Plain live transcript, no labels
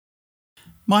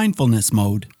Mindfulness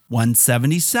Mode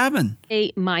 177.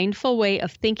 A mindful way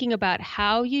of thinking about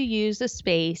how you use a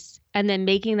space and then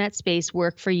making that space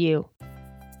work for you.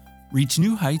 Reach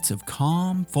new heights of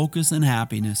calm, focus, and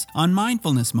happiness on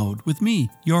Mindfulness Mode with me,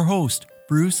 your host,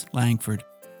 Bruce Langford.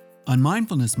 On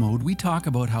Mindfulness Mode, we talk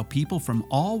about how people from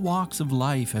all walks of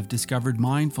life have discovered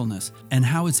mindfulness and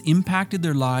how it's impacted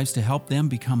their lives to help them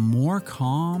become more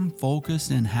calm, focused,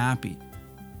 and happy.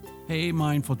 Hey,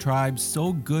 Mindful Tribe,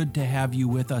 so good to have you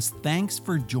with us. Thanks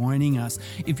for joining us.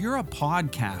 If you're a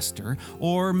podcaster,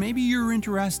 or maybe you're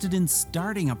interested in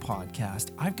starting a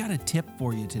podcast, I've got a tip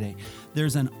for you today.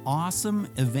 There's an awesome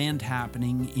event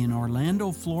happening in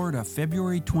Orlando, Florida,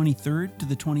 February 23rd to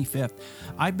the 25th.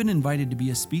 I've been invited to be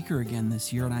a speaker again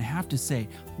this year, and I have to say,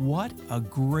 what a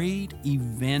great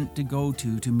event to go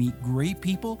to meet great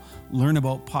people, learn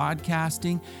about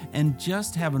podcasting, and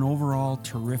just have an overall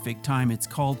terrific time. It's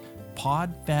called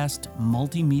Podfest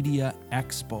Multimedia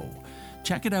Expo.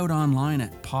 Check it out online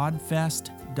at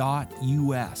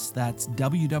podfest.us. That's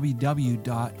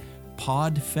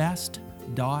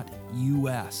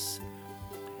www.podfest.us.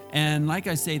 And like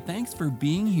I say, thanks for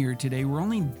being here today. We're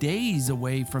only days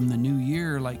away from the new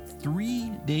year, like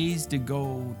 3 days to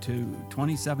go to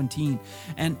 2017.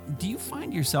 And do you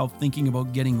find yourself thinking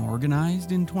about getting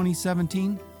organized in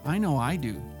 2017? I know I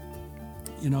do.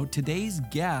 You know, today's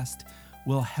guest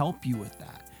will help you with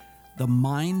that. The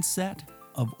mindset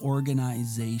of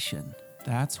organization.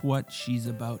 That's what she's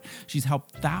about. She's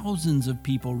helped thousands of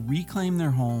people reclaim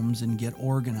their homes and get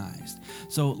organized.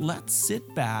 So let's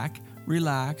sit back,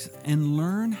 relax, and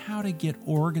learn how to get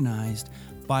organized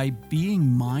by being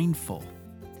mindful.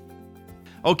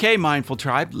 Okay, Mindful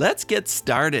Tribe, let's get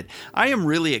started. I am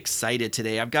really excited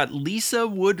today. I've got Lisa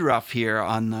Woodruff here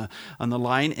on the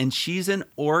line, and she's an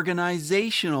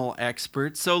organizational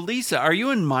expert. So, Lisa, are you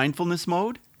in mindfulness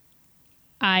mode?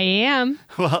 I am.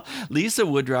 Well, Lisa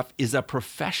Woodruff is a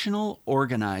professional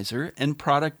organizer and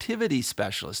productivity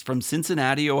specialist from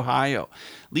Cincinnati, Ohio.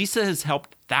 Lisa has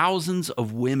helped thousands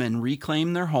of women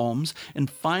reclaim their homes and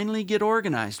finally get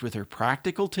organized with her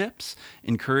practical tips,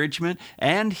 encouragement,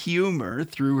 and humor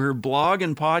through her blog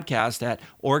and podcast at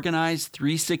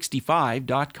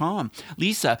organize365.com.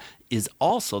 Lisa is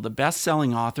also the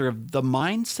best-selling author of The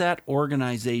Mindset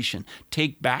Organization,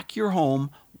 Take Back Your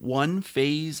Home One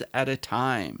Phase at a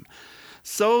Time.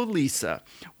 So, Lisa,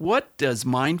 what does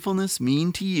mindfulness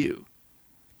mean to you?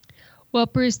 Well,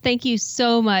 Bruce, thank you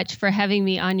so much for having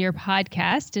me on your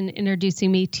podcast and introducing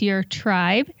me to your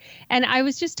tribe. And I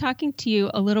was just talking to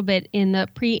you a little bit in the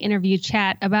pre-interview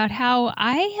chat about how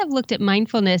I have looked at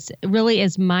mindfulness really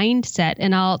as mindset,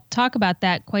 and I'll talk about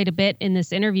that quite a bit in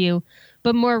this interview.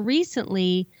 But more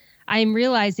recently, I'm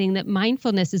realizing that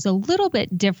mindfulness is a little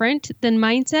bit different than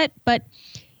mindset, but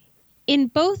in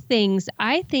both things,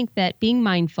 I think that being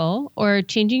mindful or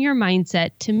changing your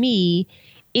mindset to me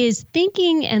is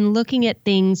thinking and looking at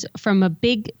things from a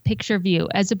big picture view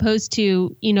as opposed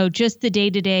to, just the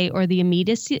day-to-day or the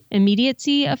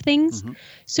immediacy of things. Mm-hmm.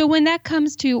 So when that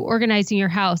comes to organizing your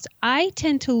house, I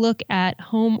tend to look at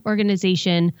home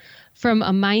organization from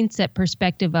a mindset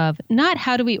perspective of not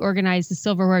how do we organize the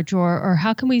silverware drawer or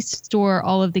how can we store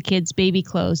all of the kids' baby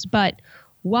clothes, but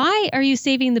why are you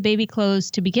saving the baby clothes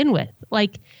to begin with?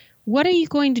 Like, what are you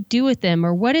going to do with them,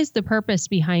 or what is the purpose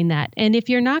behind that? And if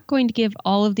you're not going to give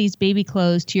all of these baby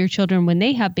clothes to your children when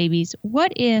they have babies,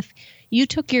 what if you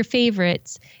took your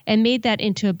favorites and made that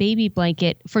into a baby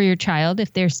blanket for your child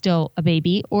if they're still a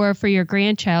baby, or for your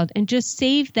grandchild, and just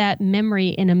save that memory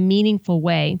in a meaningful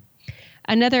way?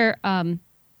 Another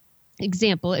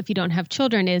example, if you don't have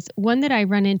children, is one that I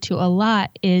run into a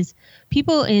lot is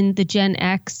people in the Gen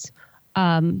X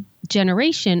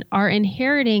generation are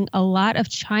inheriting a lot of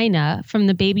china from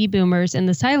the baby boomers and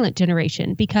the silent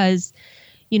generation because,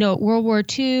 World War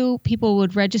II, people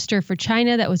would register for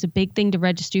china. That was a big thing to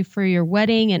register for your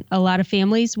wedding. And a lot of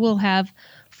families will have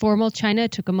formal china.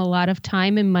 It took them a lot of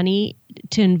time and money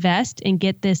to invest and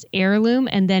get this heirloom.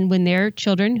 And then when their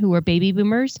children, who were baby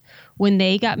boomers, when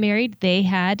they got married, they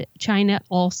had china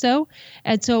also.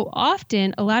 And so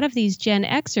often a lot of these Gen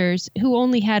Xers who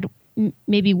only had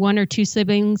maybe one or two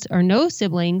siblings or no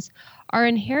siblings are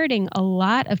inheriting a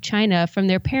lot of china from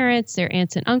their parents, their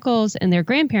aunts and uncles, and their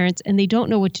grandparents, and they don't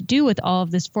know what to do with all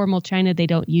of this formal china they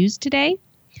don't use today.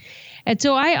 And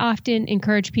so I often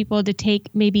encourage people to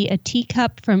take maybe a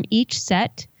teacup from each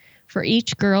set for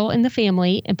each girl in the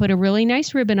family and put a really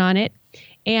nice ribbon on it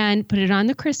and put it on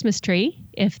the Christmas tree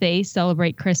if they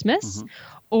celebrate Christmas. Mm-hmm.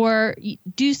 Or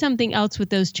do something else with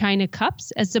those china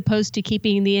cups as opposed to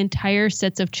keeping the entire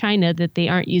sets of china that they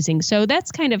aren't using. So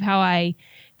that's kind of how I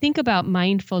think about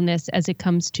mindfulness as it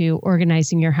comes to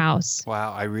organizing your house.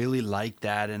 Wow, I really like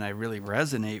that, and I really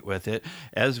resonate with it.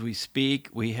 As we speak,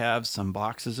 we have some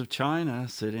boxes of china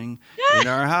sitting in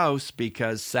our house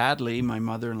because sadly, my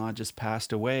mother-in-law just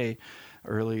passed away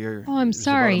earlier. Oh, I'm it was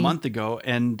sorry. About a month ago,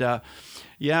 and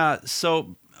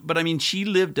but I mean, she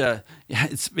lived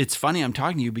it's funny I'm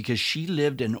talking to you because she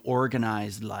lived an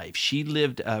organized life. She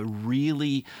lived a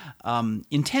really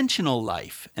intentional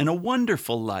life and a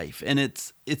wonderful life. And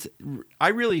I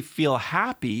really feel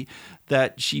happy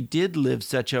that she did live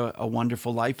such a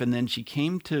wonderful life. And then she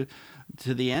came to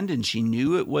the end and she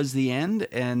knew it was the end.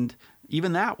 And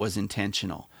even that was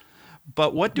intentional.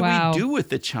 But what do we do with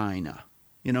the china?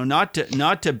 Not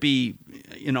to be,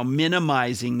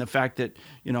 minimizing the fact that,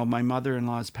 my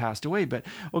mother-in-law has passed away. But,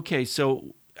 okay,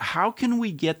 so how can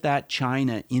we get that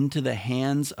china into the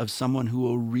hands of someone who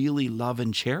will really love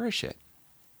and cherish it?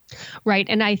 Right.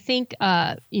 And I think,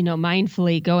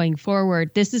 mindfully going forward,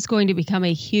 this is going to become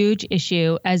a huge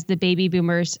issue as the baby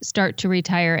boomers start to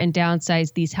retire and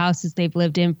downsize these houses they've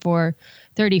lived in for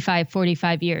 35,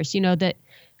 45 years. That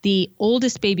the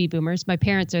oldest baby boomers, my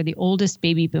parents are the oldest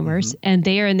baby boomers, and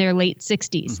they are in their late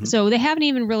 60s. So they haven't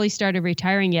even really started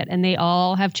retiring yet, and they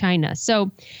all have china.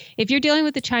 So if you're dealing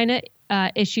with the china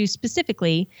issue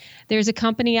specifically, there's a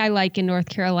company I like in North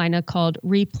Carolina called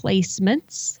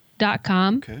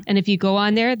Replacements.com. Okay. And if you go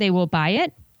on there, they will buy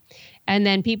it. And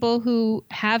then people who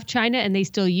have china and they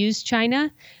still use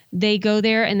china, they go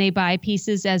there and they buy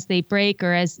pieces as they break,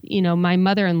 or as, my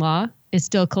mother-in-law is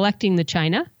still collecting the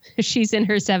china. She's in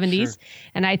her 70s. Sure.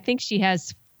 And I think she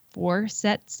has 4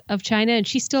 sets of china and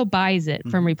she still buys it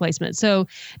from Replacement. So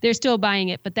they're still buying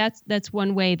it, but that's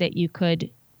one way that you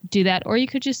could do that, or you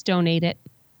could just donate it.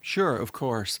 Sure, of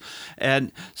course.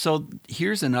 And so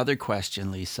here's another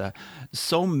question, Lisa.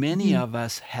 So many of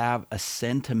us have a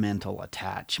sentimental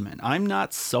attachment. I'm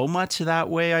not so much that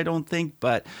way, I don't think,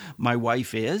 but my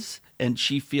wife is. And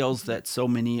she feels that so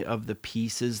many of the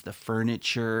pieces, the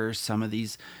furniture, some of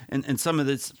these, and some of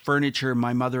this furniture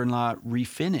my mother-in-law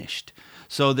refinished.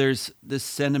 So there's this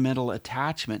sentimental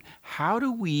attachment. How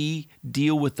do we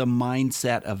deal with the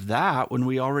mindset of that when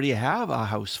we already have a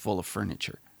house full of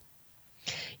furniture?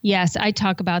 Yes, I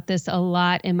talk about this a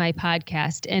lot in my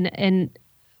podcast. And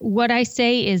what I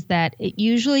say is that it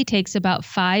usually takes about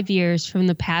 5 years from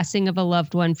the passing of a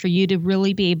loved one for you to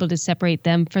really be able to separate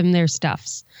them from their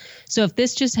stuffs. So if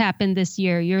this just happened this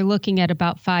year, you're looking at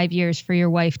about 5 years for your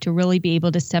wife to really be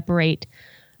able to separate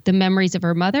the memories of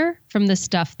her mother from the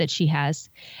stuff that she has.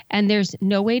 And there's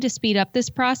no way to speed up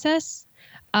this process.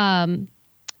 And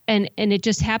it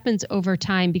just happens over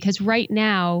time, because right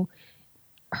now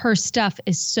her stuff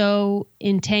is so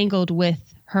entangled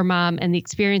with her mom and the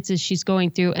experiences she's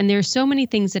going through. And there's so many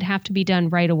things that have to be done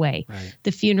right away. Right.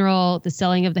 The funeral, the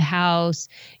selling of the house,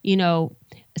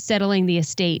 settling the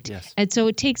estate. Yes. And so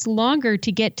it takes longer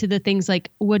to get to the things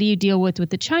like, what do you deal with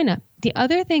the china? The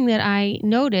other thing that I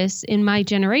notice in my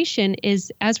generation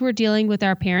is, as we're dealing with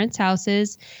our parents'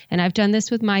 houses, and I've done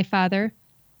this with my father,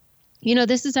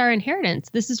 this is our inheritance.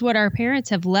 This is what our parents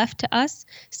have left to us,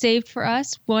 saved for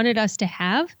us, wanted us to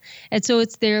have. And so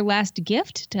it's their last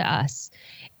gift to us.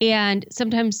 And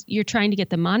sometimes you're trying to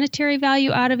get the monetary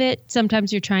value out of it.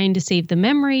 Sometimes you're trying to save the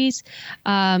memories.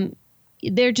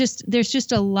 There's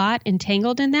just a lot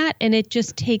entangled in that. And it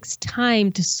just takes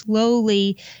time to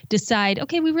slowly decide,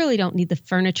 okay, we really don't need the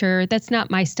furniture. That's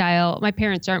not my style. My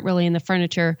parents aren't really in the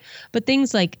furniture. But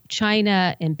things like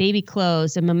china and baby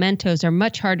clothes and mementos are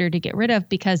much harder to get rid of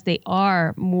because they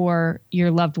are more your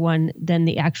loved one than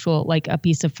the actual, like, a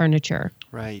piece of furniture.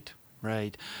 Right.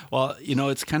 Right. Well,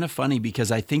 it's kind of funny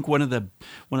because I think one of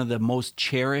the most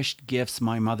cherished gifts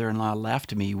my mother-in-law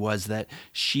left me was that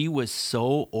she was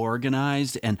so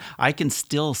organized, and I can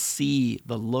still see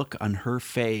the look on her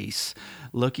face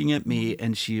looking at me,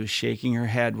 and she was shaking her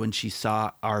head when she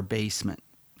saw our basement.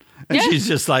 And she's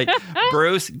just like,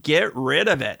 Bruce, get rid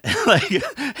of it.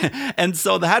 And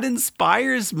so that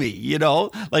inspires me,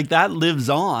 that lives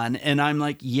on. And I'm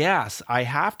like, yes, I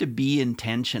have to be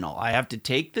intentional. I have to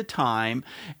take the time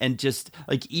and just,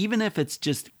 even if it's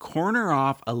just corner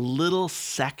off a little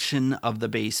section of the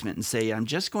basement and say, I'm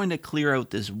just going to clear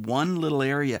out this one little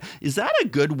area. Is that a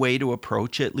good way to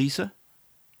approach it, Lisa?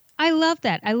 I love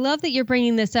that. I love that you're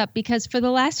bringing this up, because for the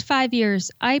last 5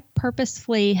 years, I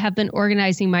purposefully have been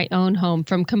organizing my own home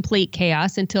from complete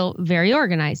chaos until very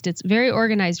organized. It's very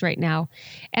organized right now.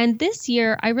 And this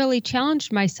year, I really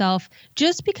challenged myself.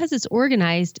 Just because it's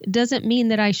organized doesn't mean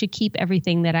that I should keep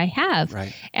everything that I have.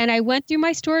 Right. And I went through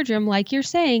my storage room, like you're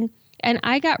saying, and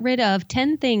I got rid of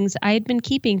 10 things I had been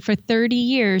keeping for 30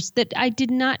 years that I did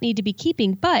not need to be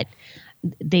keeping. But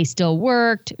they still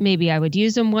worked. Maybe I would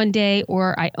use them one day,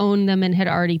 or I owned them and had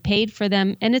already paid for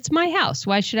them. And it's my house.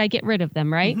 Why should I get rid of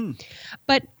them, right? Mm-hmm.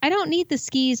 But I don't need the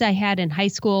skis I had in high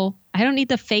school. I don't need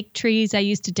the fake trees I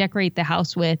used to decorate the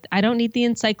house with. I don't need the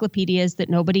encyclopedias that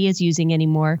nobody is using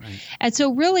anymore. Right. And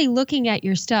so really looking at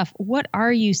your stuff, what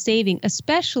are you saving,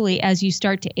 especially as you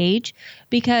start to age?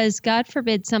 Because God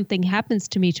forbid something happens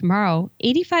to me tomorrow,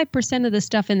 85% of the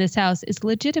stuff in this house is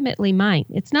legitimately mine.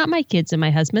 It's not my kids and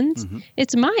my husband's. Mm-hmm.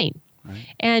 It's mine. Right.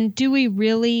 And do we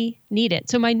really need it?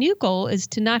 So my new goal is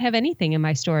to not have anything in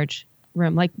my storage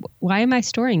room. Like, why am I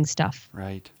storing stuff?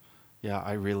 Right. Yeah,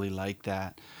 I really like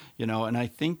that. And I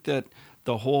think that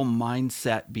the whole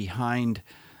mindset behind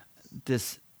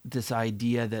this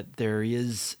idea that there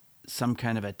is some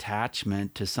kind of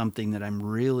attachment to something that I'm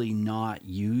really not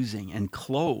using. And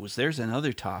clothes, there's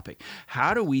another topic.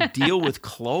 How do we deal with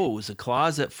clothes? A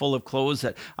closet full of clothes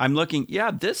that I'm looking,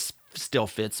 this still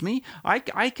fits me.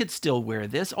 I could still wear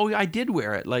this. Oh, I did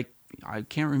wear it. Like, I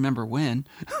can't remember when.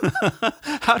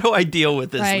 How do I deal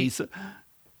with this, right. Lisa?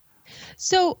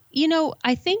 So,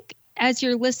 I think as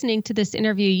you're listening to this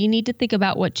interview, you need to think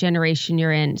about what generation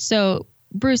you're in. So,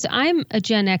 Bruce, I'm a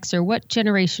Gen Xer. What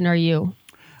generation are you?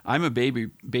 I'm a baby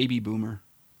boomer.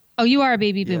 Oh, you are a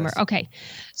baby boomer. Yes. Okay.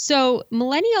 So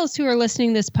millennials who are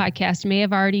listening to this podcast may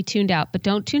have already tuned out, but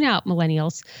don't tune out,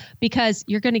 millennials, because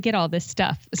you're going to get all this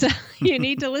stuff. So you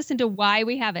need to listen to why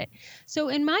we have it. So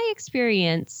in my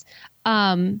experience,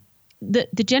 the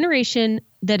generation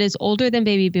that is older than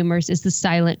baby boomers is the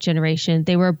silent generation.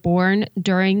 They were born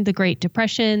during the Great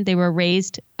Depression. They were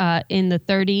raised in the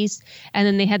 30s, and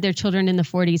then they had their children in the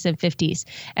 40s and 50s.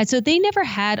 And so they never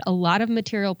had a lot of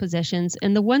material possessions,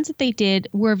 and the ones that they did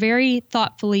were very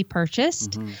thoughtfully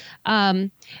purchased. Mm-hmm.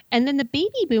 And then the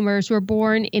baby boomers were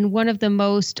born in one of the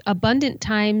most abundant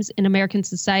times in American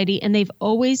society, and they've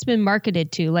always been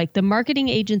marketed to. Like, the marketing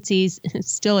agencies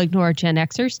still ignore Gen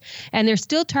Xers, and they're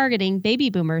still targeting baby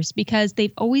boomers because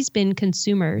they've always been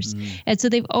consumers. Mm. And so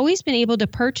they've always been able to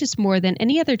purchase more than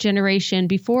any other generation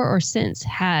before or since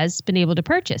has been able to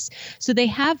purchase. So they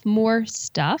have more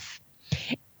stuff,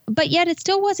 but yet it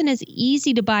still wasn't as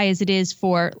easy to buy as it is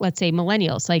for, let's say,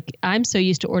 millennials. Like, I'm so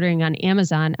used to ordering on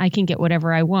Amazon, I can get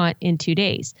whatever I want in 2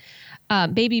 days.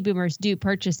 Baby boomers do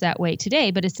purchase that way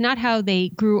today, but it's not how they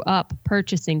grew up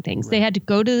purchasing things. Right. They had to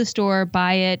go to the store,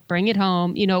 buy it, bring it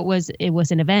home. It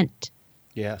was an event.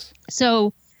 Yes.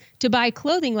 So to buy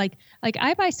clothing, like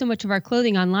I buy so much of our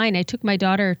clothing online. I took my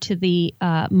daughter to the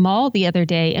mall the other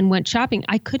day and went shopping.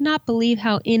 I could not believe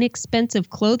how inexpensive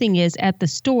clothing is at the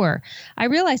store. I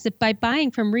realized that by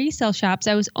buying from resale shops,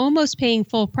 I was almost paying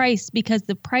full price because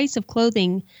the price of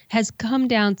clothing has come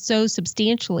down so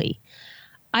substantially.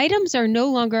 Items are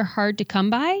no longer hard to come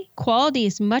by. Quality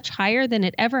is much higher than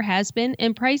it ever has been,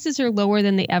 and prices are lower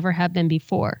than they ever have been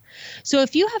before. So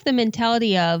if you have the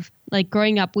mentality of, like,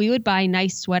 growing up, we would buy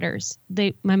nice sweaters.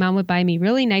 My mom would buy me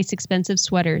really nice, expensive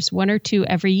sweaters, 1 or 2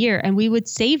 every year, and we would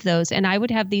save those, and I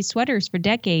would have these sweaters for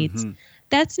decades. Mm-hmm.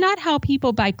 That's not how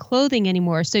people buy clothing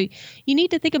anymore. So you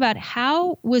need to think about,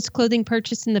 how was clothing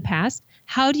purchased in the past?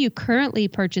 How do you currently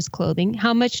purchase clothing?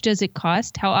 How much does it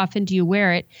cost? How often do you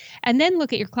wear it? And then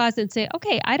look at your closet and say,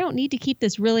 okay, I don't need to keep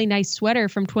this really nice sweater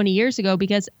from 20 years ago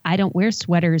because I don't wear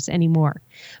sweaters anymore.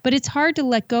 But it's hard to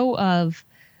let go of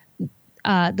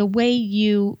the way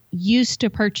you used to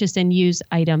purchase and use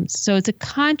items. So it's a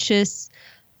conscious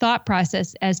thought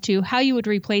process as to how you would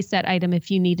replace that item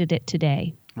if you needed it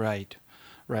today. Right.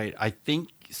 I think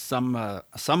some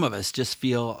of us just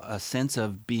feel a sense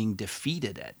of being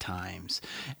defeated at times,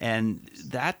 and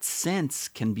that sense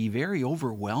can be very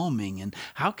overwhelming. And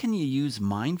how can you use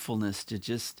mindfulness to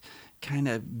just kind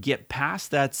of get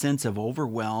past that sense of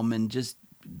overwhelm and just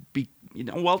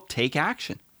take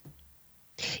action?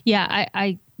 Yeah,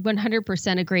 I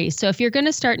 100% agree. So if you're going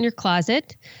to start in your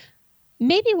closet,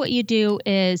 maybe what you do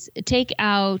is take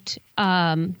out,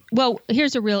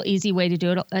 here's a real easy way to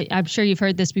do it. I'm sure you've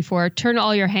heard this before. Turn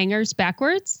all your hangers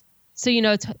backwards. So,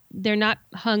 they're not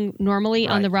hung normally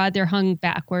on the rod. They're hung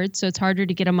backwards. So it's harder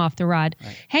to get them off the rod.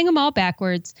 Right. Hang them all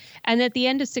backwards. And at the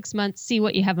end of 6 months, see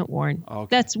what you haven't worn. Okay.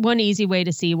 That's one easy way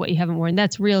to see what you haven't worn.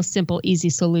 That's real simple,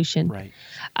 easy solution. Right.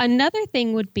 Another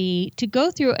thing would be to go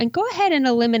through and go ahead and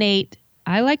eliminate,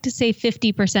 I like to say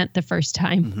 50% the first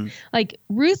time. Mm-hmm. Like,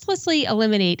 ruthlessly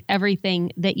eliminate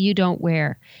everything that you don't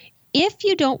wear. If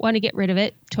you don't want to get rid of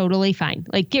it, totally fine.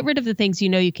 Like, get rid of the things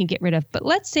you can get rid of. But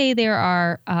let's say there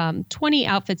are 20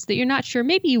 outfits that you're not sure.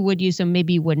 Maybe you would use them,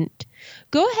 maybe you wouldn't.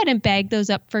 Go ahead and bag those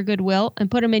up for Goodwill and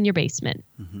put them in your basement.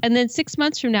 Mm-hmm. And then 6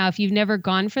 months from now, if you've never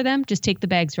gone for them, just take the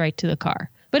bags right to the car.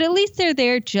 But at least they're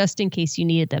there just in case you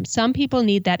needed them. Some people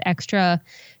need that extra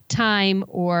time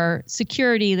or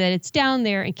security that it's down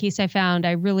there in case I found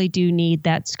I really do need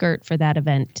that skirt for that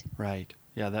event. Right.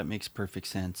 Yeah, that makes perfect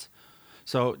sense.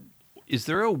 So is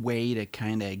there a way to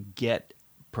kind of get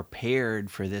prepared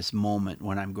for this moment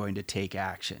when I'm going to take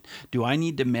action? Do I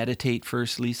need to meditate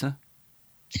first, Lisa?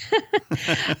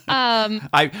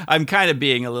 I'm kind of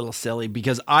being a little silly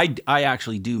because I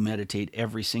actually do meditate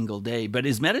every single day. But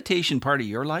is meditation part of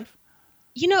your life?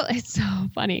 It's so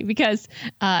funny because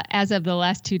as of the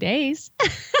last 2 days,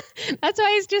 that's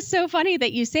why it's just so funny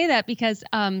that you say that, because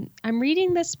I'm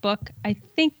reading this book. I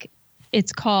think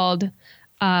it's called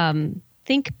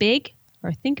Think Big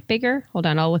or Think Bigger. Hold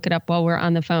on, I'll look it up while we're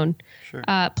on the phone. Sure.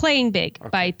 Playing Big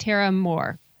by Tara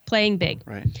Moore. Playing Big.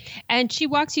 Right. And she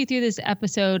walks you through this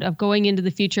episode of going into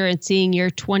the future and seeing your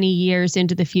 20 years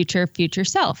into the future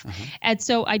self. Uh-huh. And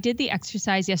so I did the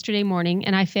exercise yesterday morning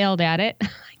and I failed at it.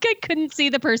 I couldn't see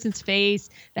the person's face.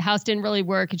 The house didn't really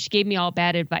work. And she gave me all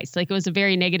bad advice. Like, it was a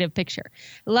very negative picture.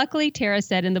 Luckily, Tara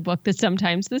said in the book that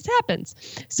sometimes this happens.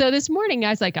 So this morning I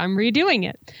was like, I'm redoing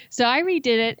it. So I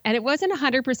redid it and it wasn't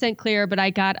 100% clear, but I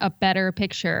got a better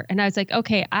picture. And I was like,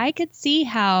 okay, I could see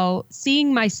how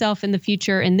seeing myself in the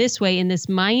future in this way, in this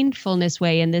mindfulness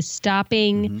way, in this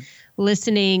stopping,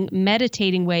 listening,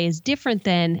 meditating way is different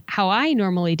than how I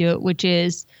normally do it, which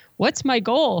is, what's my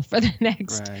goal for the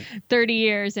next 30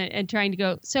 years and trying to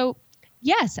go. So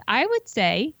yes, I would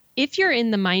say if you're in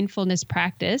the mindfulness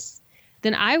practice,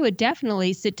 then I would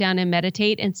definitely sit down and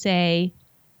meditate and say,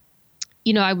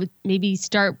 I would maybe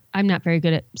start, I'm not very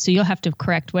good at, so you'll have to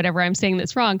correct whatever I'm saying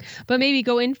that's wrong, but maybe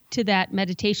go into that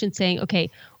meditation saying,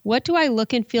 okay, what do I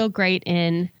look and feel great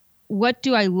in? What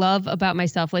do I love about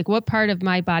myself? Like, what part of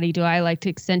my body do I like to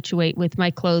accentuate with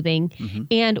my clothing? Mm-hmm.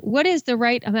 And what is the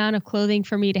right amount of clothing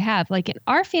for me to have? Like in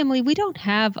our family, we don't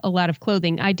have a lot of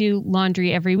clothing. I do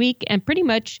laundry every week and pretty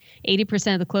much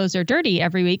 80% of the clothes are dirty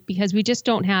every week because we just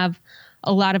don't have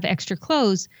a lot of extra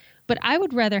clothes. But I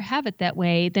would rather have it that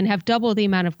way than have double the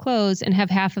amount of clothes and have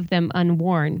half of them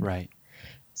unworn. Right.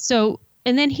 So,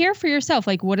 and then hear for yourself,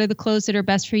 like, what are the clothes that are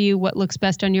best for you? What looks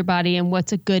best on your body? And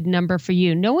what's a good number for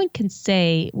you? No one can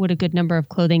say what a good number of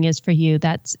clothing is for you.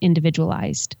 That's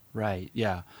individualized. Right.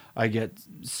 Yeah. I get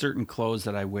certain clothes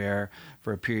that I wear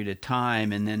for a period of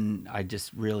time, and then I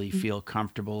just really feel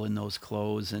comfortable in those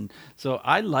clothes. And so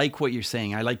I like what you're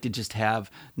saying. I like to just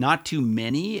have not too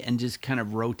many and just kind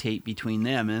of rotate between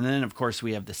them. And then, of course,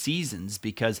 we have the seasons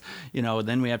because,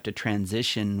 then we have to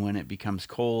transition when it becomes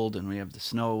cold and we have the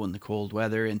snow and the cold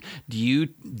weather. And do you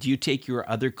take your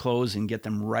other clothes and get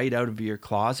them right out of your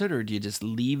closet, or do you just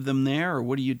leave them there, or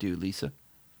what do you do, Lisa?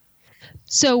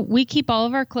 So we keep all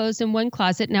of our clothes in one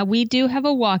closet. Now, we do have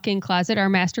a walk-in closet. Our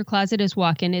master closet is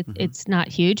walk-in. It's not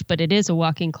huge, but it is a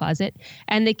walk-in closet.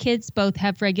 And the kids both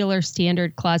have regular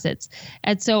standard closets.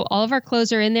 And so all of our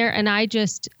clothes are in there, and I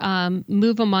just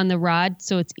move them on the rod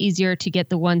so it's easier to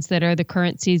get the ones that are the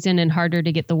current season and harder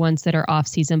to get the ones that are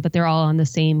off-season, but they're all on the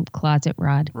same closet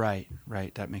rod. Right.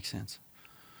 That makes sense.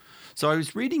 So I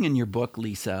was reading in your book,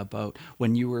 Lisa, about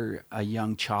when you were a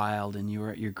young child and you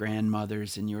were at your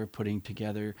grandmother's and you were putting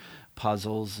together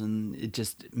puzzles, and it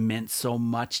just meant so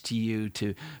much to you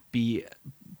to be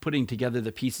putting together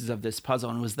the pieces of this puzzle.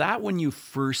 And was that when you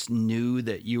first knew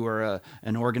that you were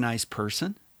an organized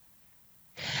person?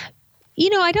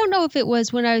 I don't know if it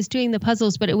was when I was doing the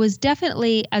puzzles, but it was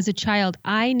definitely as a child.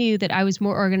 I knew that I was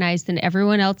more organized than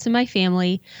everyone else in my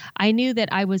family. I knew that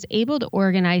I was able to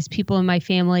organize people in my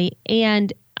family.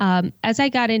 And as I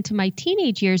got into my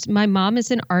teenage years, my mom is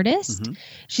an artist. Mm-hmm.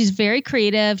 She's very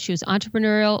creative. She was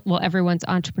entrepreneurial. Well, everyone's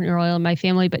entrepreneurial in my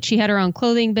family, but she had her own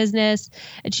clothing business.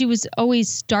 And she was always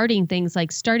starting things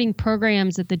like starting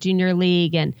programs at the junior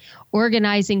league and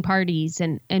organizing parties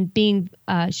and being,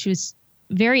 she was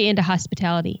very into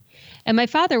hospitality. And my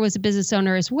father was a business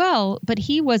owner as well, but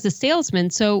he was a salesman.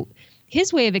 So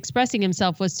his way of expressing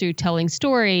himself was through telling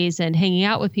stories and hanging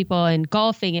out with people and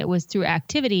golfing. It was through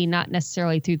activity, not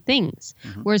necessarily through things.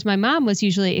 Mm-hmm. Whereas my mom was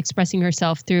usually expressing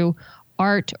herself through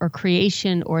art or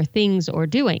creation or things or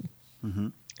doing. Mm-hmm.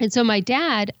 And so my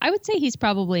dad, I would say he's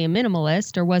probably a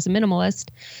minimalist or was a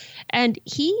minimalist. And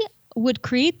he would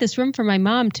create this room for my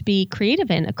mom to be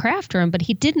creative in, a craft room, but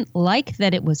he didn't like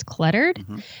that it was cluttered.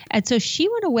 Mm-hmm. And so she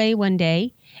went away one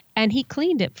day and he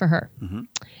cleaned it for her. Mm-hmm.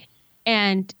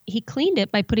 And he cleaned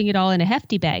it by putting it all in a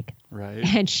hefty bag. Right.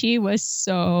 And she was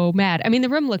so mad. I mean, the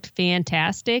room looked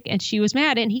fantastic and she was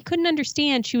mad, and he couldn't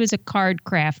understand she was a card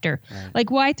crafter. Right.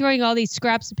 Like, why throwing all these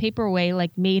scraps of paper away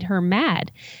made her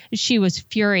mad. She was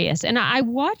furious. And I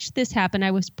watched this happen.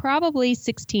 I was probably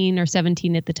 16 or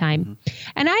 17 at the time.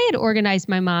 Mm-hmm. And I had organized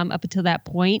my mom up until that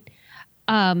point.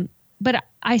 but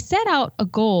I set out a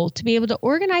goal to be able to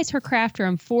organize her craft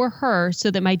room for her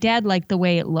so that my dad liked the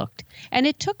way it looked. And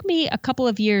it took me a couple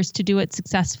of years to do it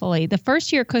successfully. The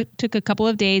first year took a couple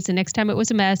of days. The next time it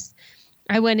was a mess.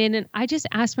 I went in and I just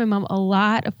asked my mom a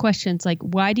lot of questions like,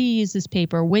 why do you use this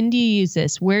paper? When do you use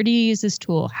this? Where do you use this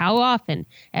tool? How often?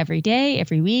 Every day,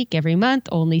 every week, every month,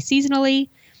 only seasonally?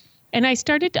 And I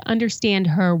started to understand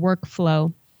her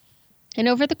workflow. And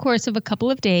over the course of a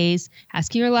couple of days,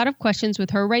 asking her a lot of questions with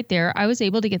her right there, I was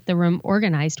able to get the room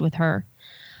organized with her.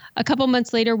 A couple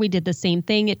months later, we did the same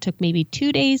thing. It took maybe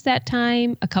 2 days that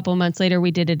time. A couple months later,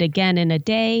 we did it again in a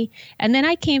day. And then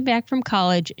I came back from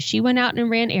college. She went out and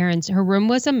ran errands. Her room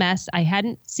was a mess. I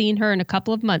hadn't seen her in a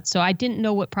couple of months, so I didn't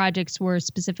know what projects were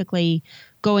specifically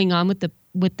going on with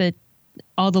the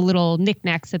all the little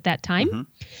knickknacks at that time. Mm-hmm.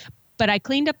 But I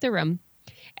cleaned up the room.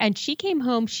 And she came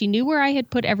home. She knew where I had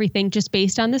put everything just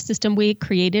based on the system we had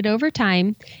created over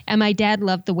time. And my dad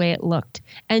loved the way it looked.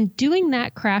 And doing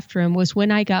that craft room was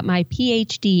when I got my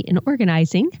PhD in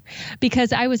organizing,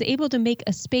 because I was able to make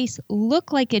a space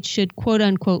look like it should, quote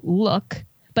unquote, look,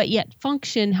 but yet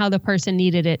function how the person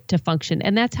needed it to function.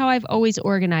 And that's how I've always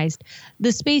organized.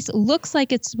 The space looks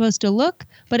like it's supposed to look,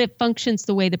 but it functions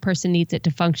the way the person needs it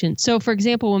to function. So for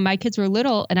example, when my kids were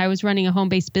little and I was running a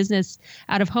home-based business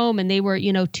out of home and they were,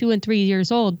 2 and 3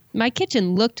 years old, my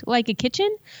kitchen looked like a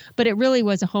kitchen, but it really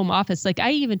was a home office. Like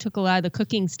I even took a lot of the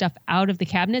cooking stuff out of the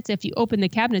cabinets. If you open the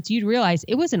cabinets, you'd realize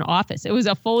it was an office. It was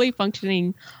a fully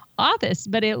functioning office,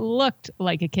 but it looked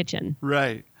like a kitchen.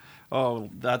 Right. Oh,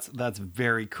 that's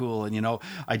very cool. And,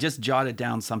 I just jotted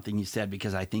down something you said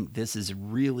because I think this is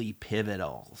really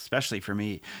pivotal, especially for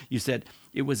me. You said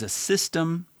it was a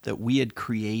system that we had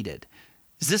created.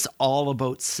 Is this all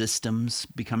about systems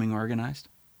becoming organized?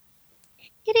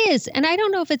 It is. And I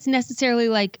don't know if it's necessarily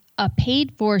like a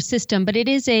paid for system, but it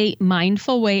is a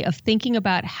mindful way of thinking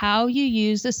about how you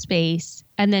use a space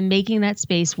and then making that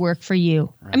space work for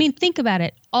you. Right. I mean, think about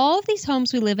it. All of these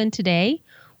homes we live in today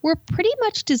were pretty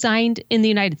much designed in the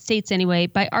United States anyway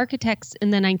by architects in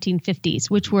the 1950s,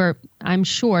 which were, I'm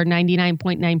sure,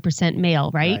 99.9% male,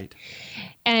 right?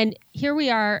 And here we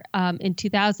are in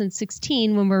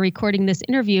 2016 when we're recording this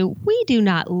interview. We do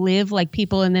not live like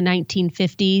people in the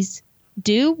 1950s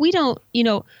do. We don't,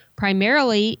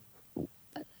 primarily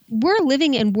we're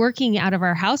living and working out of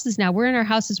our houses now. We're in our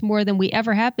houses more than we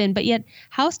ever have been, but yet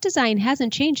house design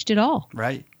hasn't changed at all.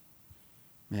 Right.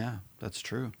 Yeah, that's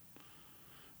true.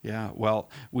 Yeah,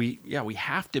 well, we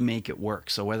have to make it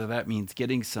work. So whether that means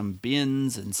getting some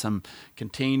bins and some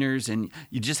containers, and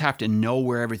you just have to know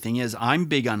where everything is. I'm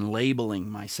big on labeling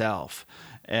myself.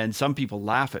 And some people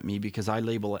laugh at me because I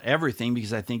label everything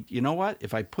because I think, you know what?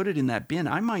 If I put it in that bin,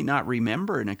 I might not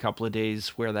remember in a couple of days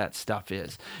where that stuff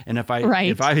is. And if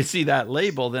I see that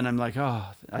label, then I'm like, oh,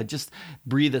 I just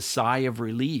breathe a sigh of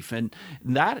relief. And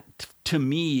that to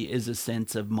me is a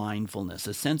sense of mindfulness,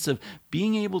 a sense of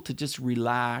being able to just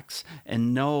relax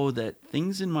and know that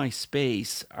things in my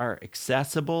space are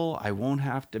accessible. I won't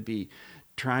have to be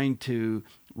trying to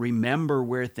remember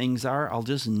where things are. I'll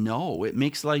just know. It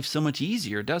makes life so much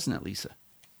easier, doesn't it, Lisa?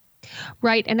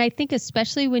 Right. And I think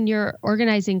especially when you're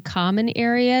organizing common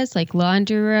areas like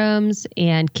laundry rooms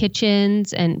and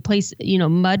kitchens and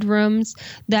mud rooms,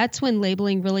 that's when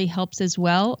labeling really helps as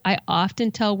well. I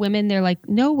often tell women, they're like,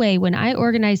 no way, when I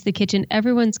organize the kitchen,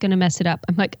 everyone's going to mess it up.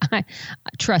 I'm like,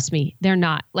 trust me, they're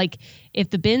not. Like if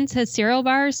the bin says cereal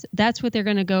bars, that's what they're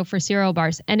going to go for, cereal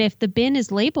bars. And if the bin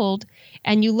is labeled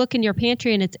and you look in your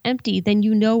pantry and it's empty, then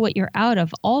you know what you're out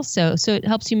of also. So it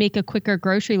helps you make a quicker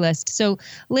grocery list. So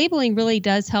labeling really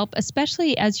does help,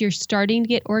 especially as you're starting to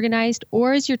get organized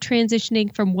or as you're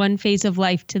transitioning from one phase of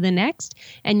life to the next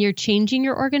and you're changing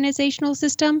your organizational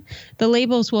system. The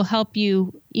labels will help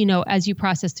you, as you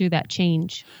process through that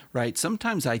change. Right.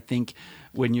 Sometimes I think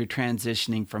when you're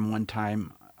transitioning from one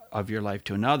time of your life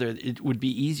to another, it would be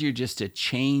easier just to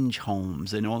change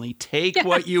homes and only take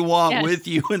what you want with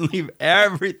you and leave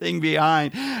everything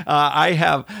behind. I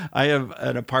have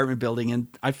an apartment building, and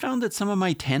I found that some of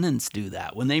my tenants do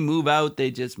that. When they move out,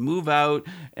 they just move out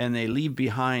and they leave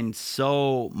behind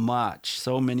so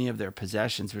many of their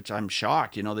possessions, which I'm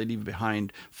shocked. They leave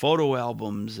behind photo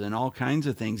albums and all kinds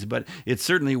of things. But it's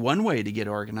certainly one way to get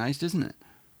organized, isn't it?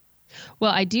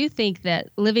 Well, I do think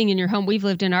that living in your home, we've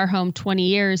lived in our home 20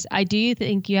 years. I do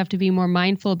think you have to be more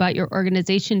mindful about your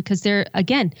organization because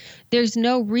there's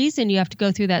no reason you have to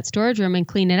go through that storage room and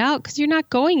clean it out because you're not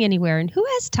going anywhere. And who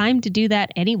has time to do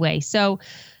that anyway? So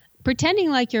pretending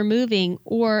like you're moving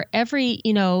or every,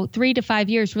 3 to 5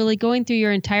 years, really going through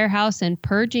your entire house and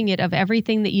purging it of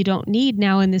everything that you don't need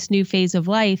now in this new phase of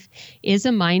life is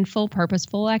a mindful,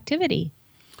 purposeful activity.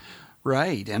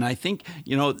 Right. And I think,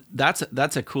 that's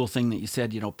a cool thing that you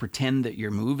said, pretend that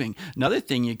you're moving. Another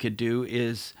thing you could do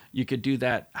is you could do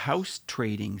that house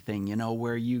trading thing,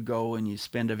 where you go and you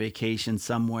spend a vacation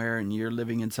somewhere and you're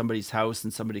living in somebody's house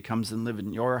and somebody comes and live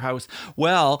in your house.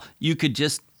 Well, you could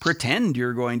just pretend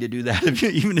you're going to do that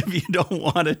even if you don't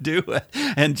want to do it,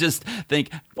 and just think,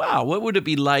 wow, what would it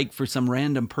be like for some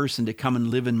random person to come and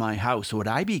live in my house? Would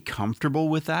I be comfortable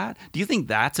with that? Do you think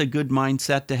that's a good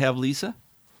mindset to have, Lisa?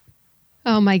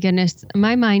 Oh my goodness.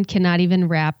 My mind cannot even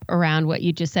wrap around what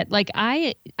you just said. Like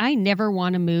I never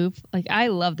want to move. Like I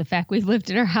love the fact we've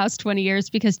lived in our house 20 years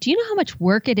because do you know how much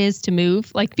work it is to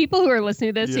move? Like people who are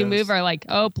listening to this who move are like,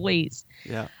 oh, please.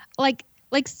 Yeah. Like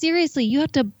seriously, you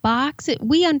have to box it.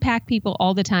 We unpack people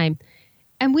all the time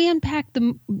and we unpack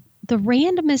the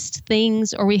randomest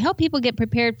things, or we help people get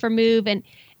prepared for move. And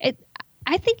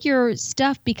I think your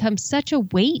stuff becomes such a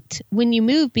weight when you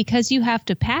move because you have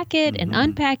to pack it and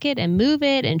unpack it and move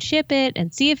it and ship it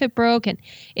and see if it broke. And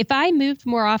if I moved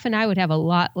more often, I would have a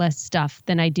lot less stuff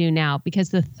than I do now because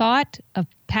the thought of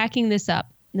packing this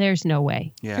up, there's no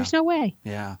way. Yeah. There's no way.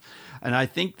 Yeah. And I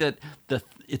think that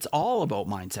it's all about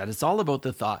mindset. It's all about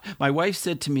the thought. My wife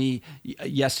said to me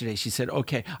yesterday, she said,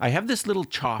 okay, I have this little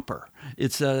chopper.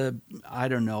 It's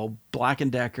Black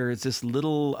 & Decker. It's this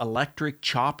little electric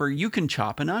chopper. You can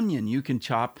chop an onion. You can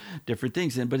chop different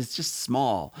things but it's just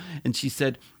small. And she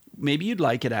said, maybe you'd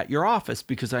like it at your office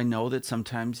because I know that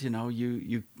sometimes,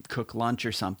 you cook lunch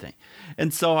or something.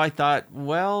 And so I thought,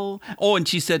 and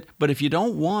she said, but if you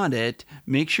don't want it,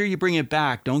 make sure you bring it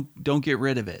back. Don't get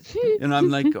rid of it. And I'm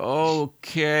like,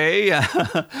 okay.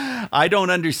 I don't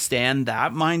understand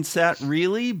that mindset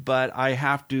really, but I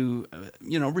have to,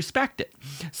 respect it.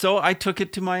 So I took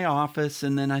it to my office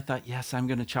and then I thought, yes, I'm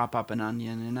going to chop up an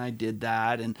onion. And I did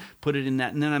that and put it in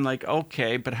that. And then I'm like,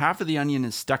 okay, but half of the onion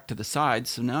is stuck to the side.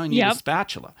 So now I need a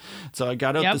spatula. So I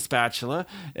got out the spatula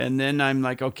and then I'm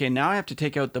like, okay, now I have to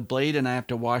take out the blade and I have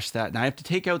to wash that. And I have to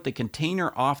take out the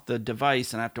container off the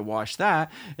device and I have to wash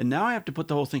that. And now I have to put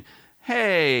the whole thing.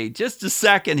 Hey, just a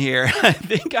second here. I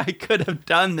think I could have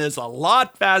done this a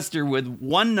lot faster with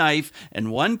one knife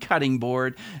and one cutting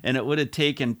board, and it would have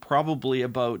taken probably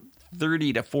about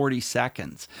 30 to 40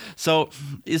 seconds. So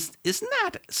isn't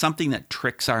that something that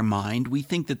tricks our mind? We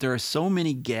think that there are so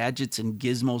many gadgets and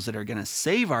gizmos that are going to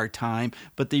save our time,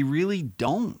 but they really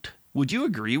don't. Would you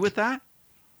agree with that?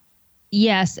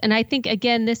 Yes. And I think,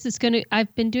 again,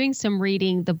 I've been doing some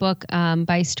reading, the book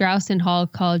by Strauss and Hall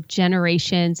called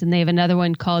Generations, and they have another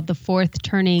one called The Fourth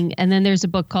Turning. And then there's a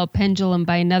book called Pendulum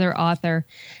by another author.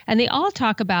 And they all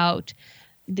talk about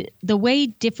the way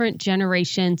different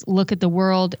generations look at the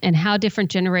world and how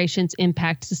different generations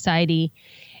impact society.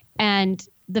 And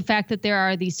the fact that there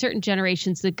are these certain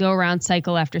generations that go around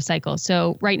cycle after cycle.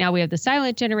 So right now we have the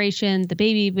silent generation, the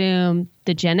baby boom,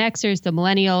 the Gen Xers, the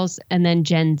millennials, and then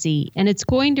Gen Z. And it's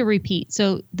going to repeat.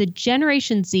 So the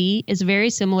Generation Z is very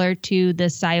similar to the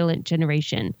silent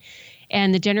generation.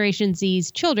 And the Generation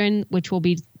Z's children, which will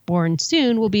be born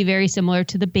soon, will be very similar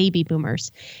to the baby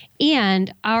boomers.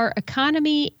 And our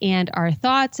economy and our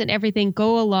thoughts and everything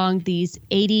go along these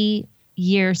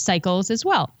 80-year cycles as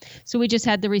well. So we just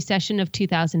had the recession of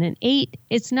 2008.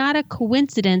 It's not a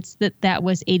coincidence that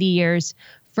was 80 years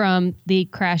from the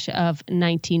crash of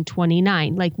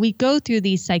 1929. Like we go through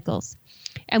these cycles,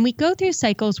 and we go through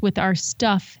cycles with our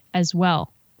stuff as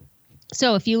well.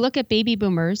 So if you look at baby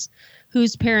boomers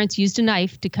whose parents used a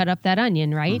knife to cut up that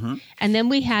onion, right? Mm-hmm. And then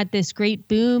we had this great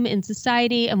boom in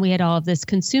society, and we had all of this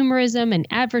consumerism and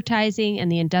advertising and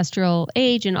the industrial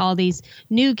age and all these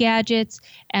new gadgets.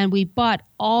 And we bought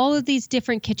all of these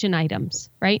different kitchen items,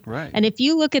 right? Right. And if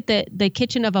you look at the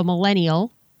kitchen of a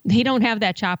millennial, they don't have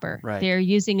that chopper. Right. They're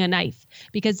using a knife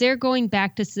because they're going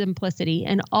back to simplicity.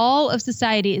 And all of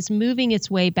society is moving its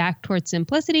way back towards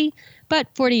simplicity. But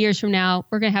 40 years from now,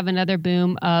 we're going to have another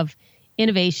boom of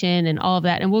innovation and all of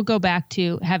that. And we'll go back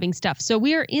to having stuff. So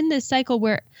we are in this cycle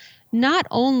where not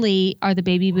only are the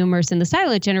baby boomers and the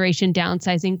silent generation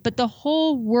downsizing, but the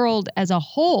whole world as a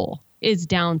whole is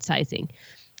downsizing.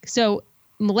 So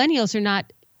millennials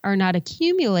are not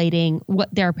accumulating what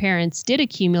their parents did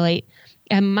accumulate.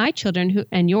 And my children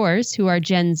and yours, who are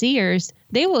Gen Zers,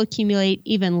 they will accumulate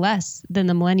even less than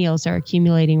the millennials are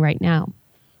accumulating right now.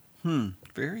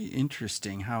 Very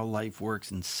interesting how life works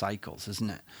in cycles,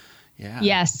 isn't it? Yeah.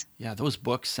 Yes. Yeah, those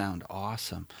books sound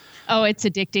awesome. Oh, it's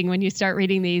addicting when you start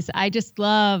reading these. I just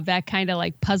love that kind of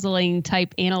like puzzling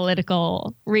type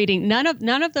analytical reading. None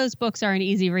of those books are an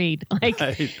easy read. Like,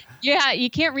 Right. yeah,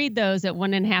 you can't read those at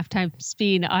 1.5 times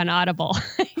speed on Audible.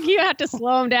 You have to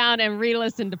slow them down and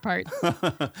re-listen to parts.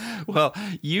 Well,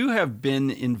 you have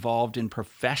been involved in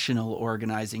professional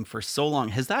organizing for so long.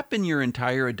 Has that been your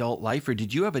entire adult life, or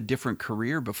did you have a different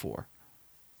career before?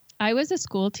 I was a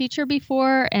school teacher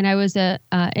before, and I was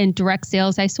in direct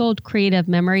sales. I sold Creative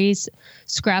Memories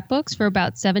scrapbooks for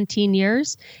about 17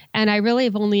 years, and I really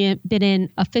have only been in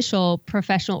official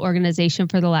professional organization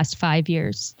for the last 5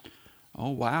 years.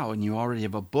 Oh, wow. And you already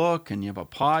have a book and you have a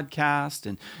podcast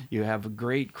and you have a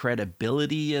great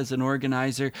credibility as an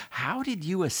organizer. How did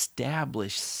you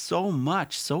establish so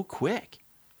much so quick?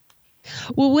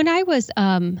 Well, when I was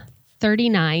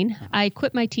 39, I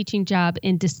quit my teaching job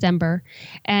in December,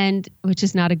 and which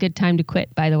is not a good time to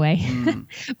quit, by the way.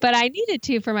 But I needed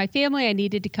to for my family. I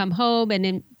needed to come home. And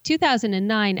in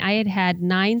 2009, I had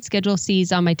 9 Schedule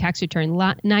Cs on my tax return,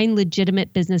 9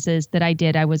 legitimate businesses that I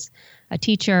did. I was a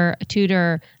teacher, a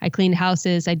tutor. I cleaned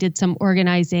houses. I did some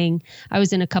organizing. I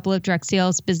was in a couple of direct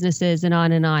sales businesses and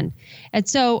on and on. And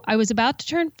so I was about to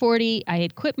turn 40. I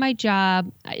had quit my job.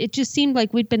 It just seemed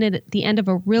like we'd been at the end of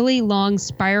a really long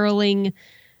spiraling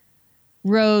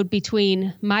road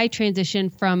between my transition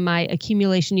from my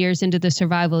accumulation years into the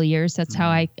survival years. That's how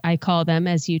I call them,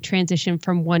 as you transition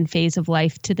from one phase of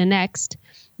life to the next.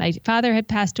 My father had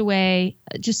passed away.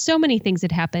 Just so many things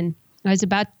had happened. I was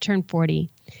about to turn 40.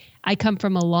 I come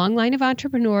from a long line of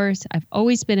entrepreneurs. I've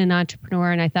always been an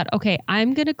entrepreneur. And I thought, okay,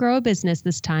 I'm going to grow a business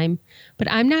this time, but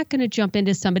I'm not going to jump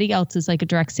into somebody else's, like a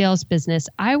direct sales business.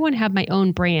 I want to have my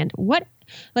own brand. What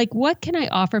can I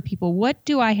offer people? What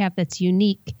do I have that's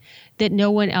unique that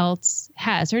no one else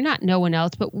has, or not no one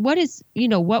else, but what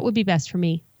would be best for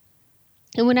me?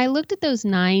 And when I looked at those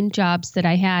 9 jobs that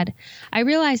I had, I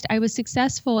realized I was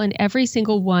successful in every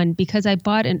single one because I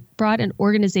brought an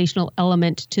organizational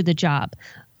element to the job.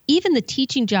 Even the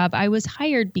teaching job, I was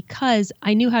hired because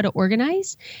I knew how to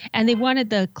organize, and they wanted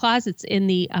the closets in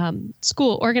the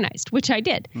school organized, which I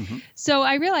did. Mm-hmm. So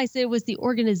I realized that it was the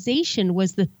organization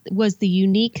was the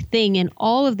unique thing in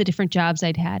all of the different jobs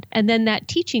I'd had. And then that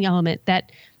teaching element,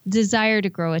 that desire to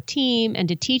grow a team and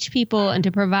to teach people and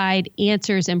to provide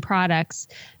answers and products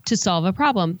to solve a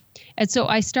problem. And so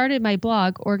I started my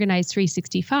blog, Organize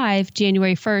 365,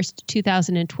 January 1st,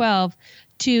 2012,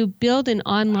 to build an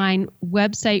online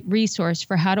website resource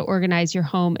for how to organize your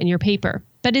home and your paper.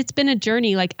 But it's been a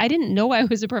journey. Like, I didn't know I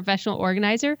was a professional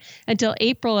organizer until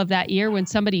April of that year when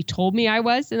somebody told me I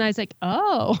was. And I was like,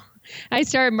 oh, I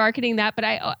started marketing that. But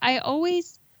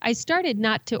I started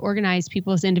not to organize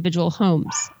people's individual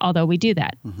homes, although we do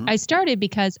that. Mm-hmm. I started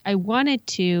because I wanted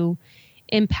to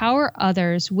empower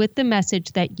others with the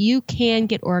message that you can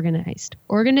get organized.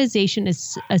 Organization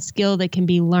is a skill that can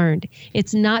be learned.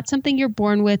 It's not something you're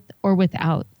born with or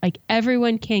without. Like,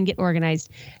 everyone can get organized.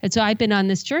 And so I've been on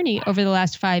this journey over the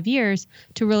last 5 years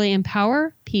to really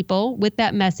empower people with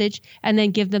that message and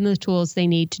then give them the tools they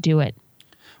need to do it.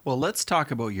 Well, let's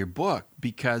talk about your book,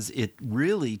 because it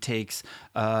really takes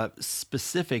a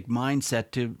specific mindset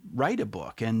to write a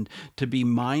book and to be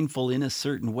mindful in a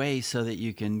certain way so that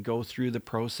you can go through the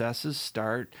processes,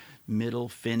 start, middle,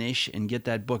 finish, and get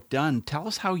that book done. Tell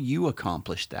us how you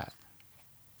accomplished that.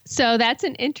 So that's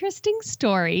an interesting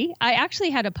story. I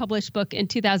actually had a published book in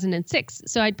 2006.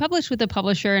 So I'd published with a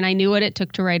publisher and I knew what it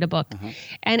took to write a book. Uh-huh.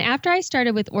 And after I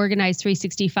started with Organize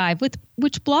 365,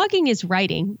 which blogging is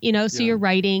writing, so you're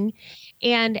writing.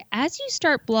 And as you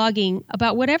start blogging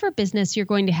about whatever business you're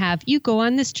going to have, you go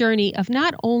on this journey of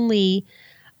not only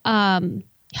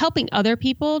helping other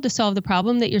people to solve the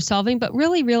problem that you're solving, but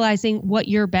really realizing what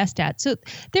you're best at. So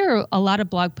there are a lot of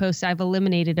blog posts I've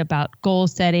eliminated about goal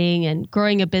setting and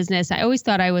growing a business. I always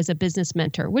thought I was a business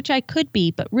mentor, which I could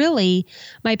be, but really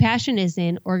my passion is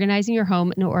in organizing your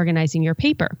home and organizing your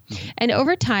paper. Mm-hmm. And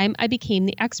over time, I became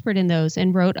the expert in those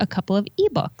and wrote a couple of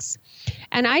ebooks.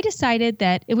 And I decided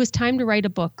that it was time to write a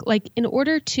book. Like, in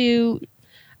order to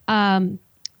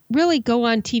really go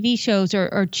on TV shows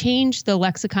or change the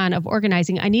lexicon of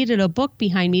organizing, I needed a book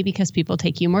behind me because people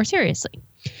take you more seriously.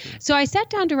 So I sat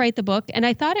down to write the book, and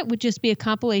I thought it would just be a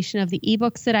compilation of the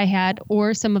ebooks that I had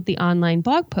or some of the online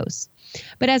blog posts.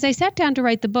 But as I sat down to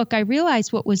write the book, I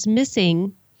realized what was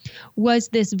missing was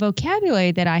this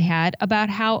vocabulary that I had about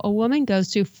how a woman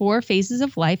goes through 4 phases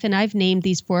of life. And I've named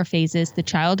these 4 phases. The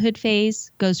childhood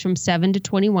phase goes from 7 to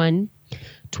 21.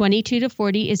 22 to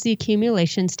 40 is the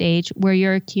accumulation stage, where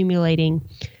you're accumulating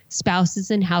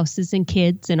spouses and houses and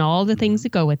kids and all the things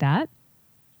that go with that.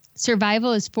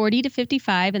 Survival is 40 to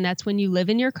 55, and that's when you live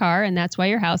in your car, and that's why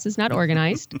your house is not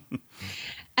organized.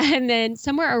 And then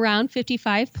somewhere around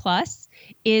 55 plus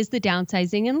is the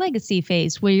downsizing and legacy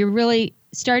phase, where you're really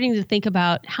starting to think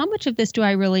about how much of this do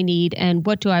I really need, and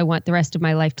what do I want the rest of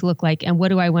my life to look like, and what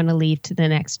do I want to leave to the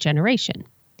next generation.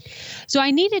 So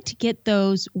I needed to get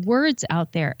those words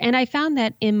out there. And I found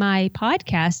that in my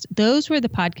podcast, those were the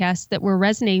podcasts that were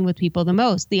resonating with people the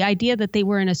most. The idea that they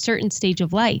were in a certain stage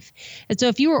of life. And so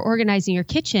if you were organizing your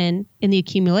kitchen in the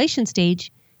accumulation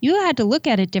stage, you had to look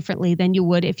at it differently than you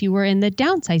would if you were in the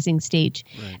downsizing stage.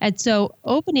 Right. And so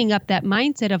opening up that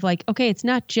mindset of like, okay, it's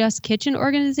not just kitchen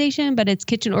organization, but it's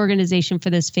kitchen organization for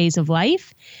this phase of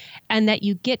life. And that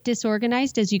you get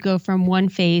disorganized as you go from one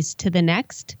phase to the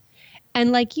next.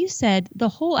 And like you said, the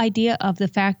whole idea of the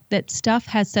fact that stuff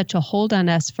has such a hold on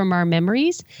us from our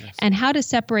memories, yes, and how to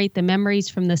separate the memories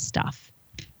from the stuff.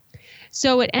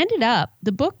 So it ended up,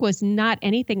 the book was not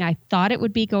anything I thought it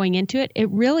would be going into it. It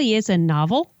really is a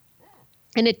novel.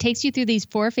 And it takes you through these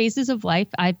 4 phases of life.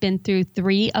 I've been through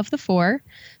 3 of the 4.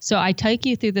 So I take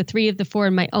you through the 3 of the 4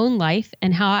 in my own life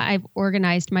and how I've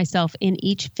organized myself in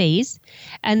each phase.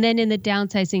 And then in the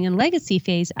downsizing and legacy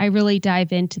phase, I really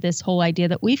dive into this whole idea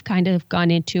that we've kind of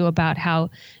gone into about how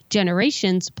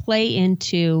generations play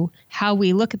into how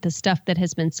we look at the stuff that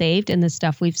has been saved and the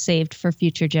stuff we've saved for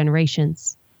future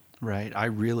generations. Right. I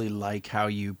really like how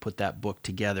you put that book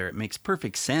together. It makes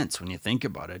perfect sense when you think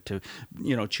about it to,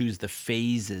 choose the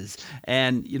phases.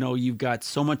 And, you've got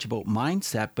so much about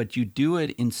mindset, but you do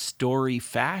it in story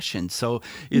fashion. So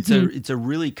it's a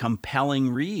really compelling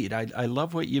read. I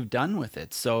love what you've done with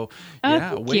it. So,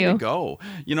 way to go.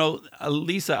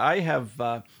 Lisa, I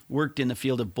have worked in the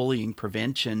field of bullying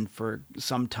prevention for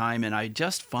some time, and I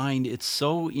just find it's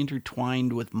so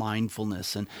intertwined with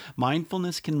mindfulness. And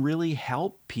mindfulness can really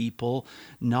help people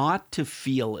not to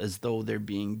feel as though they're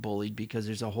being bullied, because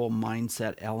there's a whole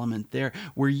mindset element there.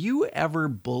 Were you ever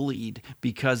bullied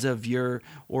because of your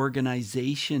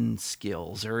organization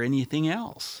skills or anything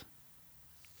else?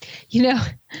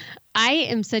 I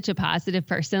am such a positive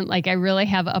person. Like, I really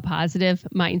have a positive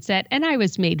mindset, and I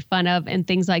was made fun of and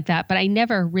things like that, but I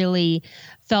never really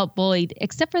felt bullied,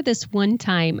 except for this one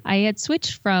time. I had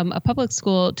switched from a public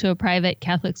school to a private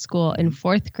Catholic school in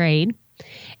 4th grade.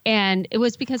 And it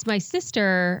was because my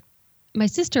sister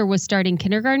was starting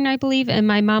kindergarten, I believe, and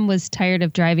my mom was tired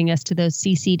of driving us to those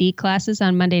CCD classes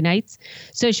on Monday nights.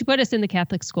 So she put us in the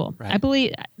Catholic school.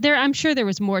 Right. I'm sure there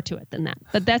was more to it than that,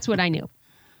 but that's what I knew.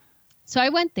 So I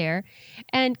went there,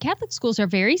 and Catholic schools are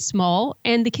very small,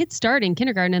 and the kids start in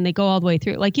kindergarten and they go all the way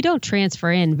through. Like, you don't transfer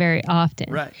in very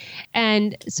often. Right.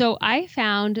 And so I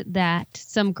found that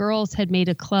some girls had made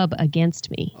a club against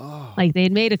me. Oh. Like, they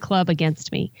had made a club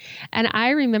against me. And I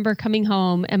remember coming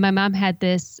home, and my mom had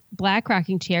this black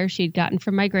rocking chair she'd gotten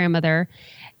from my grandmother,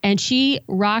 and she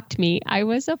rocked me. I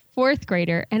was a 4th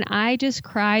grader, and I just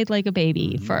cried like a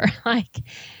baby for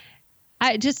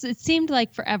it seemed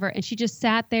like forever. And she just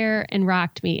sat there and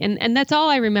rocked me. And that's all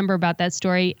I remember about that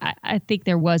story. I think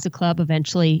there was a club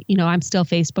eventually. I'm still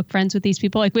Facebook friends with these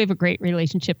people. Like, we have a great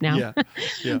relationship now. Yeah.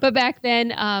 Yeah. But back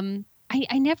then,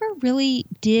 I never really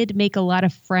did make a lot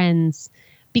of friends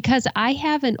because I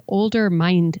have an older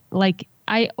mind. Like,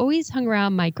 I always hung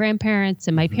around my grandparents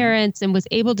and my parents and was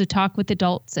able to talk with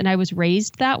adults, and I was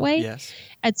raised that way. Yes.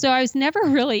 And so I was never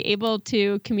really able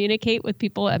to communicate with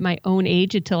people at my own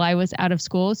age until I was out of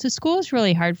school. So school is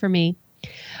really hard for me.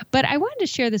 But I wanted to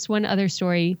share this one other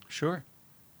story. Sure.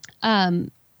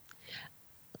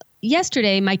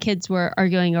 Yesterday, my kids were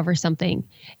arguing over something,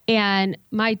 and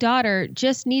my daughter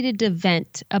just needed to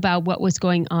vent about what was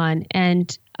going on.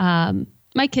 And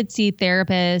my kids see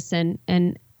therapists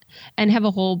and have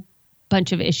a whole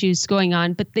bunch of issues going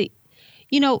on. But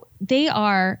they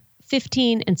are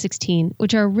 15 and 16,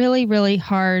 which are really, really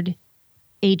hard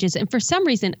ages. And for some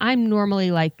reason, I'm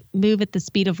normally like, move at the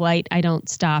speed of light. I don't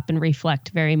stop and reflect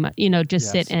very much,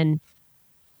 sit and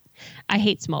I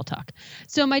hate small talk.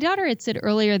 So my daughter had said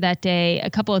earlier that day, a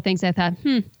couple of things I thought,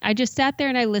 I just sat there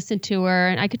and I listened to her,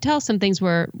 and I could tell some things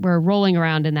were rolling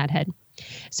around in that head.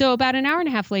 So about an hour and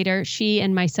a half later, she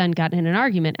and my son got in an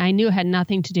argument. I knew it had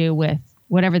nothing to do with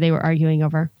whatever they were arguing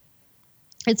over.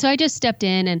 And so I just stepped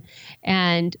in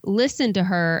and listened to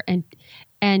her.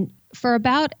 And for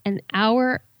about an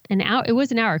hour, it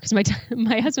was an hour because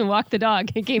my husband walked the dog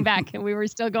and came back and we were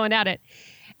still going at it.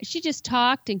 She just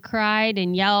talked and cried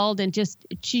and yelled and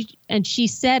she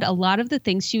said a lot of the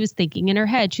things she was thinking in her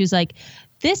head. She was like,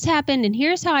 this happened and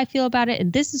here's how I feel about it.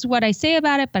 And this is what I say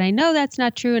about it, but I know that's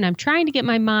not true. And I'm trying to get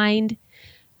my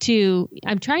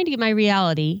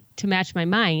reality to match my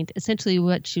mind, essentially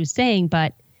what she was saying.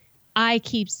 But I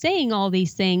keep saying all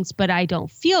these things, but I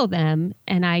don't feel them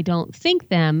and I don't think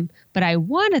them, but I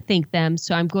want to think them.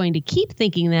 So I'm going to keep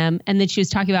thinking them. And then she was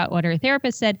talking about what her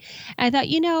therapist said. And I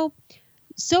thought,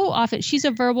 so often she's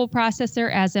a verbal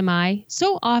processor, as am I.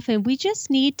 So often we just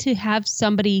need to have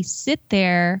somebody sit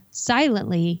there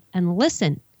silently and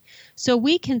listen. So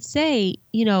we can say,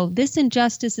 this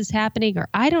injustice is happening, or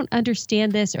I don't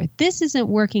understand this, or this isn't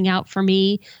working out for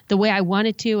me the way I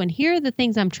wanted to. And here are the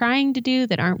things I'm trying to do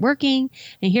that aren't working.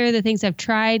 And here are the things I've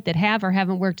tried that have or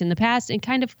haven't worked in the past, and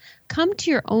kind of come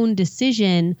to your own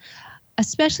decision,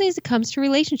 especially as it comes to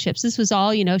relationships. This was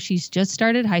all, she's just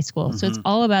started high school. Mm-hmm. So it's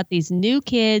all about these new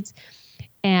kids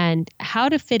and how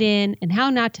to fit in and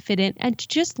how not to fit in, and to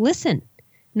just listen,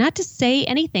 not to say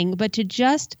anything, but to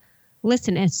just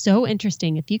listen. It's so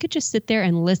interesting. If you could just sit there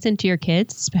and listen to your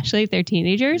kids, especially if they're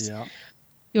teenagers,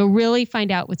 you'll really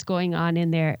find out what's going on in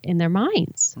their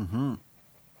minds. Mm-hmm.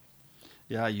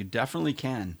 Yeah, you definitely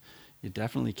can. You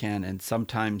definitely can. And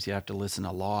sometimes you have to listen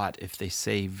a lot if they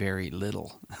say very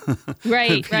little.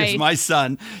 Right, because my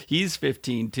son, he's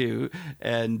 15 too,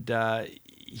 and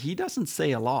he doesn't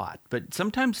say a lot, but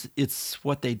sometimes it's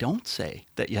what they don't say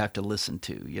that you have to listen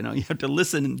to. You have to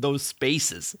listen in those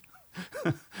spaces.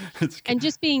 And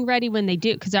just being ready when they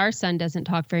do, because our son doesn't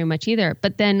talk very much either.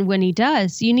 But then when he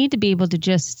does, you need to be able to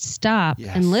just stop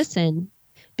and listen,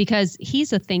 because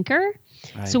he's a thinker.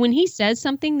 Right. So when he says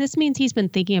something, this means he's been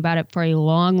thinking about it for a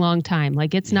long, long time.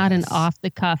 Like it's not an off the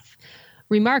cuff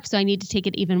remark. So I need to take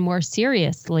it even more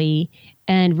seriously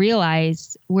and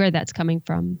realize where that's coming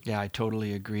from. Yeah, I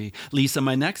totally agree. Lisa,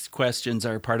 my next questions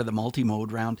are part of the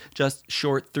multi-mode round. Just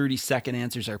short 30-second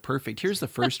answers are perfect. Here's the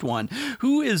first one.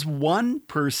 Who is one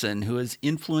person who has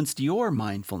influenced your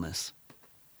mindfulness?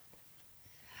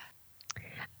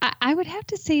 I would have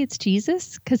to say it's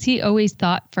Jesus, because he always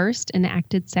thought first and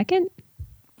acted second.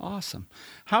 Awesome.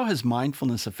 How has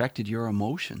mindfulness affected your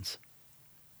emotions?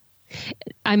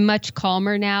 I'm much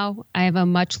calmer now. I have a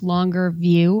much longer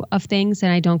view of things,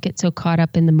 and I don't get so caught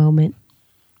up in the moment.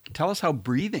 Tell us how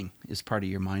breathing is part of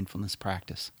your mindfulness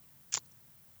practice.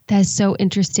 That's so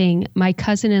interesting. My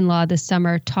cousin-in-law this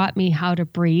summer taught me how to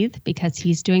breathe, because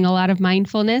he's doing a lot of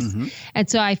mindfulness. Mm-hmm. And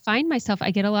so I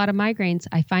get a lot of migraines.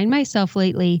 I find myself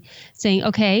lately saying,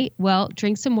 okay, well,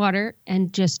 drink some water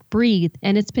and just breathe.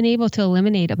 And it's been able to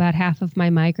eliminate about half of my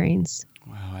migraines.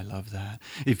 Wow, I love that.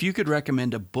 If you could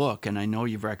recommend a book, and I know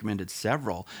you've recommended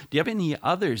several, do you have any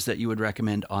others that you would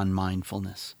recommend on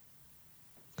mindfulness?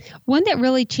 One that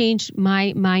really changed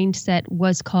my mindset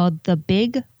was called The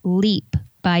Big Leap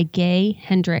by Gay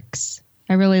Hendricks.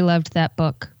 I really loved that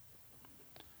book.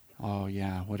 Oh,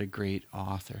 yeah. What a great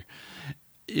author.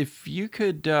 If you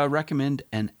could recommend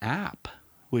an app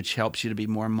which helps you to be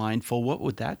more mindful, what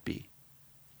would that be?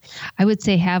 I would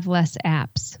say have less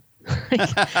apps.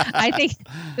 I think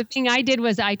the thing I did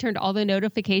was I turned all the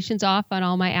notifications off on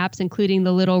all my apps, including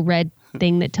the little red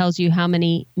thing that tells you how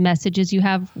many messages you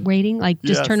have waiting. Like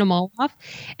just turn them all off.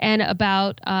 And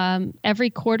about every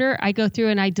quarter, I go through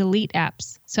and I delete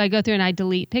apps. So I go through and I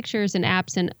delete pictures and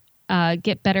apps and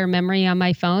get better memory on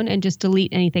my phone and just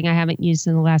delete anything I haven't used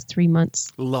in the last 3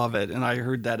 months. Love it. And I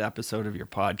heard that episode of your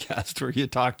podcast where you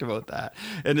talked about that.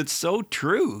 And it's so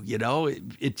true.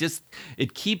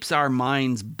 It keeps our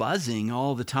minds buzzing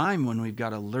all the time when we've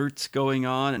got alerts going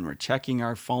on and we're checking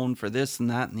our phone for this and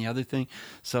that and the other thing.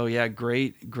 So yeah,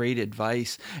 great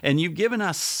advice. And you've given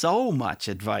us so much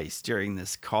advice during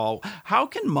this call. How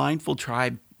can Mindful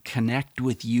Tribe connect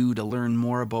with you to learn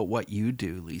more about what you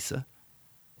do, Lisa?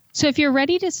 So if you're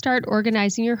ready to start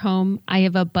organizing your home, I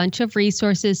have a bunch of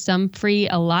resources, some free,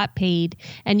 a lot paid,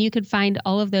 and you can find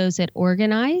all of those at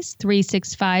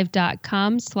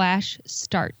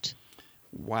organize365.com/start.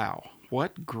 Wow.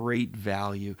 What great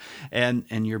value.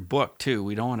 And your book too.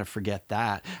 We don't want to forget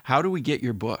that. How do we get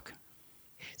your book?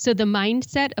 So the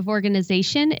Mindset of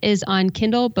Organization is on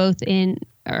Kindle,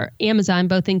 Amazon,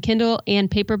 both in Kindle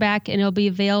and paperback, and it'll be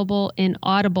available in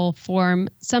Audible form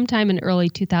sometime in early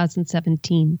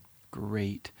 2017.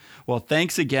 Great. Well,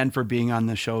 thanks again for being on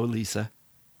the show, Lisa.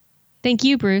 Thank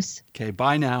you, Bruce. Okay,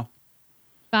 bye now.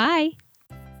 Bye.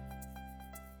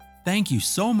 Thank you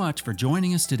so much for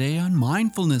joining us today on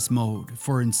Mindfulness Mode.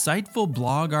 For insightful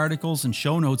blog articles and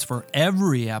show notes for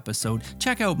every episode,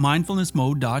 check out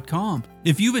mindfulnessmode.com.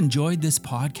 If you've enjoyed this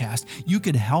podcast, you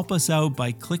could help us out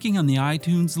by clicking on the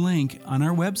iTunes link on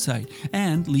our website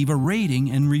and leave a rating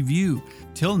and review.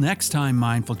 Till next time,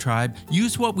 Mindful Tribe,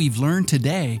 use what we've learned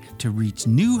today to reach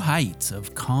new heights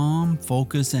of calm,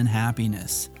 focus, and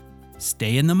happiness.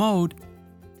 Stay in the mode.